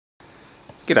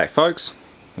G'day folks,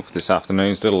 for this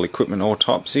afternoon's little equipment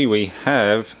autopsy we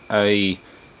have a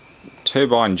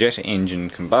turbine jet engine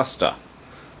combustor.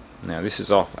 Now this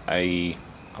is off I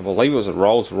believe it was a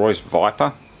Rolls-Royce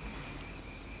Viper,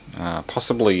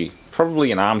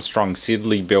 probably an Armstrong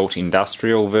Siddeley built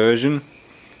industrial version.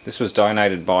 This was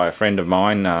donated by a friend of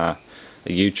mine, a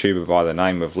YouTuber by the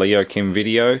name of Leo Kim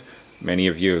Video. Many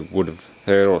of you would have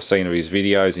heard or seen of his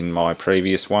videos in my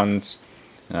previous ones.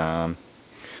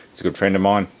 He's a good friend of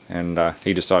mine, and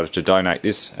he decided to donate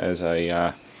this as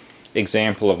a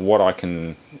example of what I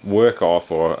can work off,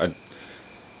 or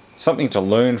something to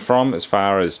learn from as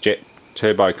far as jet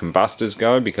turbo combustors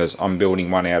go, because I'm building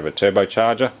one out of a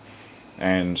turbocharger,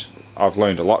 and I've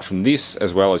learned a lot from this,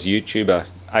 as well as YouTuber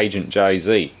Agent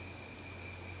JZ,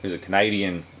 who's a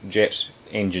Canadian jet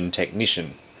engine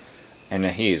technician, and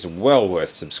he is well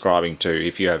worth subscribing to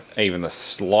if you have even the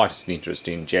slightest interest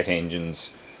in jet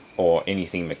engines or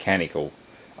anything mechanical.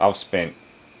 I've spent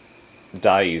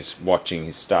days watching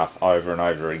his stuff over and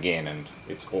over again, and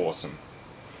it's awesome.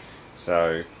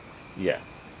 So yeah,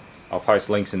 I'll post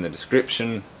links in the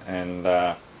description, and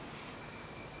yeah,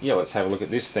 let's have a look at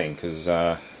this thing, because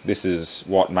this is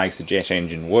what makes a jet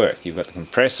engine work. You've got the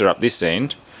compressor up this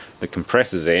end, the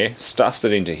compressor's air stuffs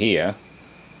it into here,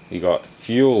 you've got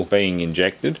fuel being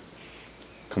injected,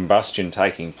 combustion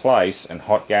taking place, and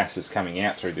hot gases coming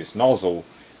out through this nozzle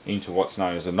into what's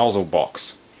known as a nozzle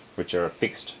box, which are a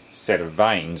fixed set of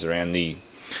vanes around the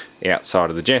outside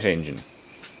of the jet engine,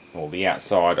 or the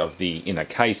outside of the inner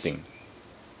casing,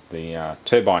 the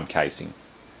turbine casing.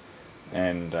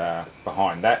 And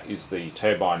behind that is the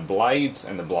turbine blades,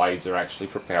 and the blades are actually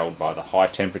propelled by the high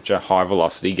temperature, high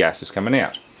velocity gases coming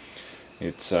out.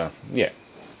 It's yeah,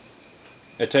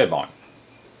 a turbine.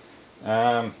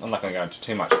 I'm not going to go into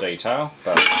too much detail,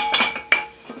 but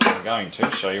I'm going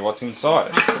to show you what's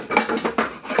inside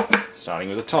it, starting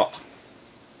with the top.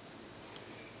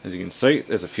 As you can see,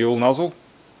 there's a fuel nozzle.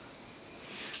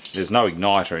 There's no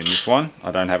igniter in this one. I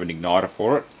don't have an igniter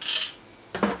for it,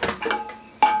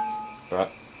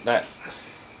 but that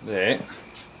there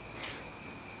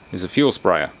is a fuel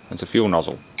sprayer. It's a fuel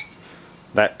nozzle.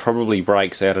 That probably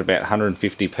breaks out at about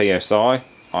 150 psi.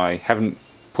 I haven't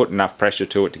put enough pressure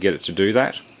to it to get it to do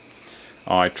that.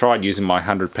 I tried using my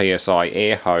 100 psi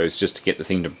air hose just to get the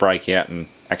thing to break out and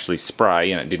actually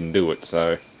spray, and it didn't do it.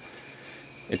 So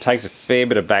it takes a fair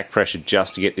bit of back pressure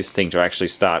just to get this thing to actually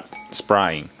start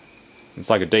spraying. It's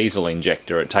like a diesel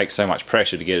injector. It takes so much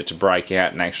pressure to get it to break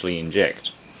out and actually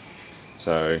inject.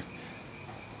 So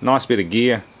nice bit of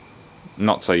gear.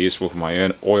 Not so useful for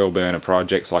my oil burner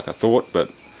projects like I thought,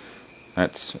 but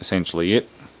that's essentially it.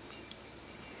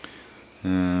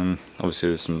 Obviously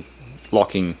there's some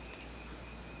locking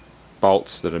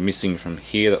bolts that are missing from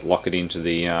here that lock it into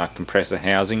the compressor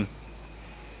housing,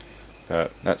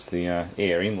 but that's the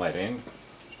air inlet end.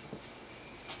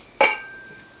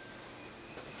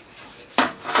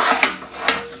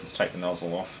 Let's take the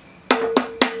nozzle off.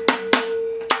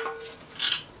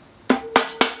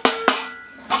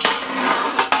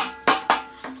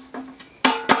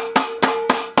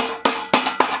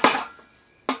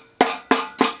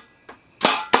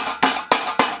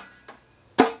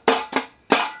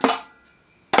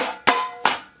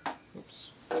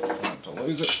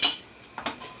 Lose it.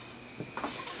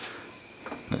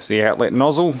 That's the outlet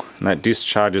nozzle, and that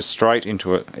discharges straight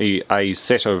into a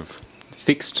set of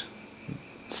fixed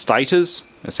stators,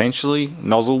 essentially,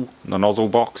 the nozzle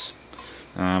box.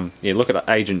 Yeah, look at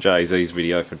Agent JZ's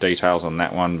video for details on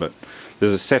that one, but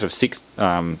there's a set of six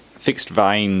fixed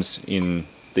vanes in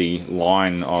the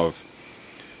line of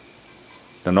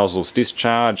the nozzle's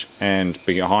discharge, and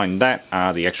behind that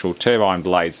are the actual turbine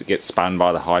blades that get spun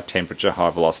by the high temperature,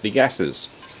 high velocity gases.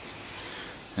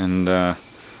 And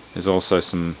there's also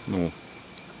some little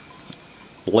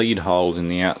bleed holes in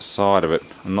the outside of it.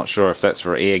 I'm not sure if that's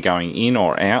for air going in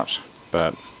or out,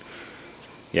 but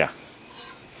yeah,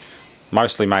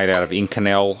 mostly made out of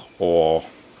Inconel or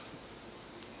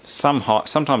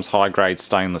sometimes high grade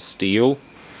stainless steel,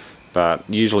 but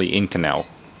usually Inconel.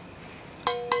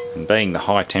 And being the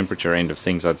high temperature end of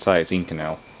things, I'd say it's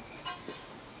Inconel.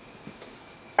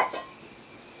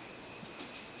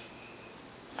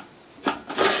 A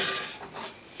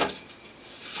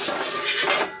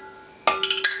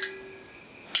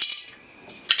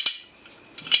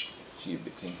few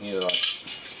bits in here that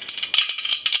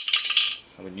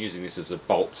I've been using this as a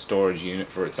bolt storage unit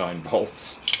for its own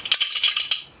bolts.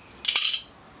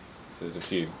 So there's a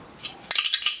few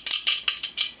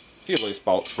loose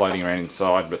bolts floating around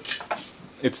inside, but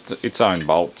it's its own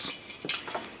bolts.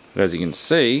 But as you can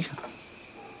see,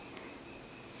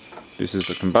 this is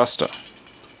the combustor.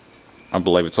 I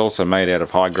believe it's also made out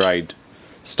of high grade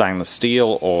stainless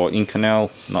steel or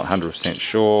Inconel, not 100%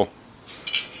 sure.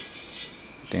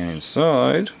 Down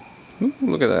inside, ooh,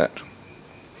 look at that.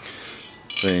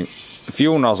 The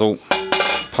fuel nozzle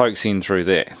pokes in through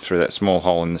there, through that small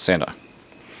hole in the centre.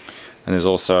 And there's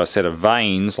also a set of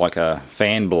vanes, like a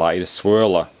fan blade, a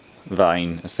swirler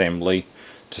vane assembly,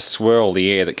 to swirl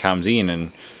the air that comes in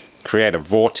and create a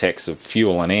vortex of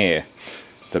fuel and air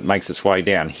that makes its way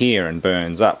down here and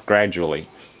burns up gradually.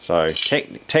 So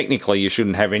technically you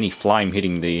shouldn't have any flame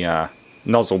hitting the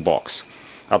nozzle box,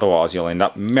 otherwise you'll end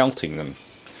up melting them.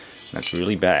 That's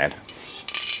really bad.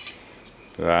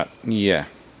 But yeah,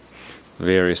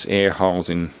 various air holes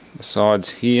in the sides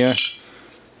here,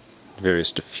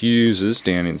 various diffusers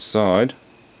down inside.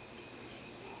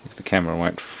 If the camera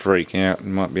won't freak out,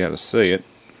 you might be able to see it.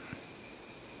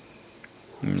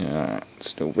 Yeah, it's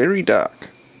still very dark.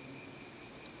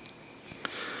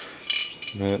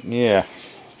 But yeah,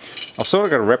 I've sort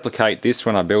of got to replicate this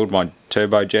when I build my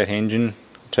turbojet engine,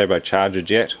 turbocharger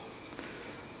jet.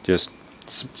 Just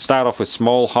start off with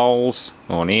small holes,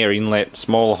 or an air inlet,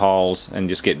 small holes, and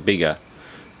just get bigger.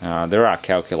 There are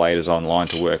calculators online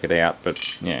to work it out,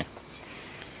 but yeah,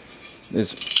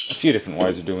 there's a few different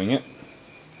ways of doing it.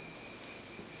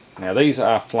 Now these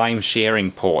are flame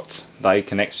sharing ports. They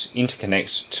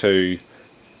interconnect to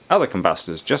other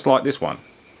combustors, just like this one,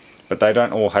 but they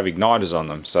don't all have igniters on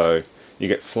them, so you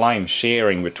get flame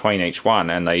sharing between each one,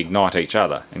 and they ignite each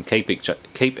other and keep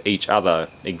each other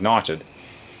ignited.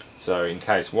 So in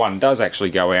case one does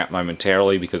actually go out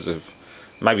momentarily because of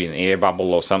maybe an air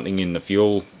bubble or something in the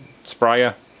fuel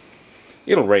sprayer,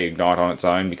 it'll reignite on its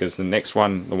own because the next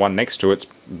one, the one next to it's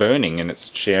burning and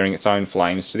it's sharing its own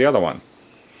flames to the other one.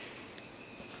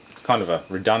 It's kind of a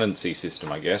redundancy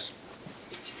system, I guess.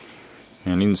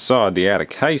 And inside the outer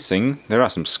casing there are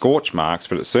some scorch marks,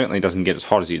 but it certainly doesn't get as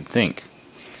hot as you'd think.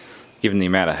 Given the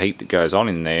amount of heat that goes on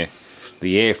in there,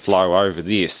 the airflow over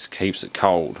this keeps it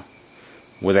cold.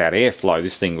 Without airflow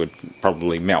this thing would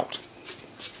probably melt,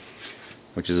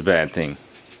 which is a bad thing.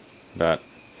 But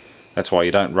that's why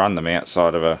you don't run them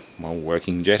outside of a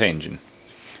working jet engine.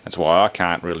 That's why I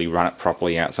can't really run it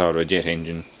properly outside of a jet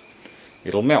engine.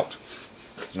 It'll melt.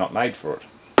 It's not made for it.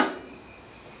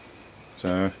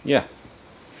 So yeah,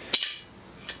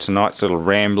 tonight's little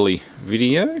rambly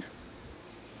video.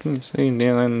 Can you see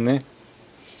down in there?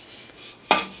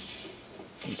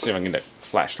 Let's see if I can get that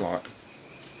flashlight.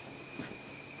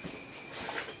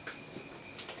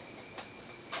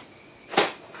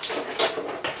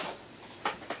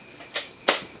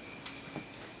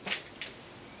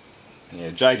 Yeah,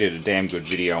 Jay did a damn good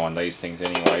video on these things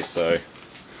anyway, so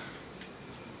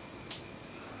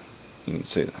you can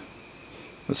see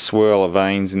the swirl of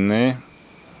vanes in there.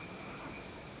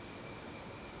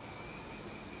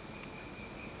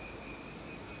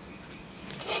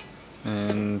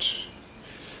 And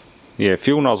yeah,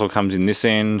 fuel nozzle comes in this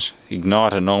end,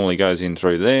 igniter normally goes in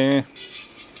through there.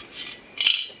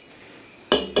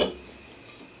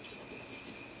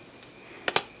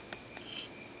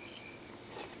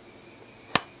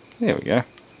 There we go.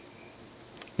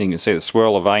 You can see the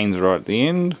swirl of vanes right at the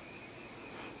end.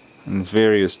 And there's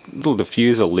various little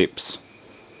diffuser lips.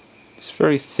 Just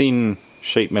very thin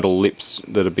sheet metal lips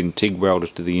that have been TIG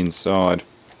welded to the inside.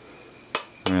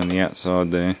 Around the outside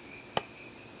there.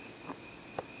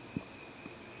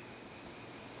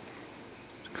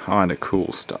 Kind of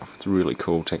cool stuff. It's really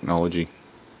cool technology.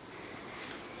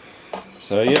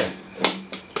 So yeah.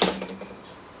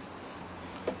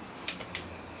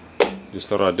 Just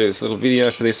thought I'd do this little video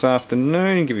for this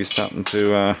afternoon and give you something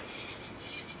to, oh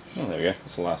there we go,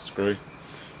 that's the last screw.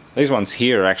 These ones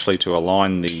here are actually to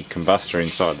align the combustor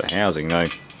inside the housing. They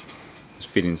just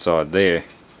fit inside there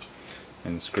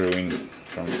and screw in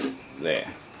from there.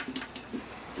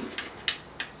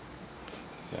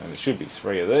 So there should be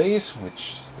 3 of these,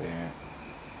 which there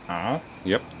are,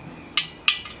 yep.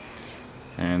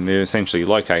 And they're essentially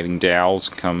locating dowels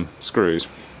come screws.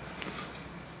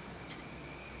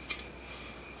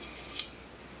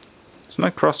 There's no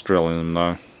cross drill in them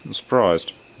though, I'm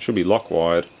surprised. It should be lock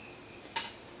wired.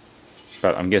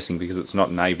 But I'm guessing because it's not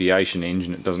an aviation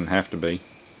engine it doesn't have to be.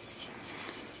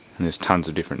 And there's tons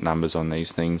of different numbers on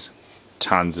these things.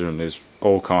 Tons of them, there's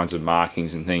all kinds of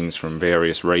markings and things from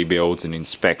various rebuilds and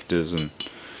inspectors and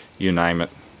you name it.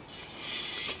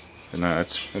 But no,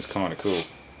 that's kind of cool.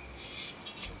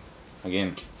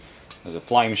 Again, there's a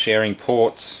flame sharing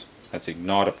ports, that's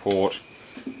igniter port,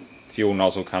 fuel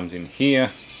nozzle comes in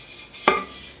here,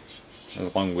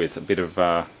 along with a bit of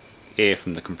air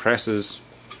from the compressors,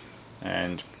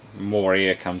 and more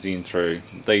air comes in through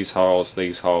these holes,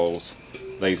 these ones,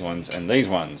 and these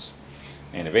ones.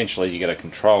 and eventually you get a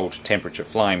controlled temperature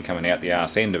flame coming out the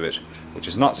arse end of it, which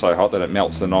is not so hot that it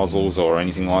melts the nozzles or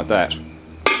anything like that.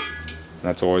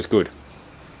 That's always good.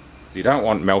 You don't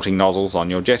want melting nozzles on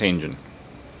your jet engine.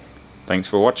 Thanks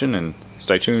for watching, and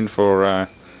stay tuned for a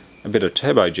bit of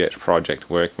turbojet project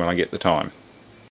work when I get the time.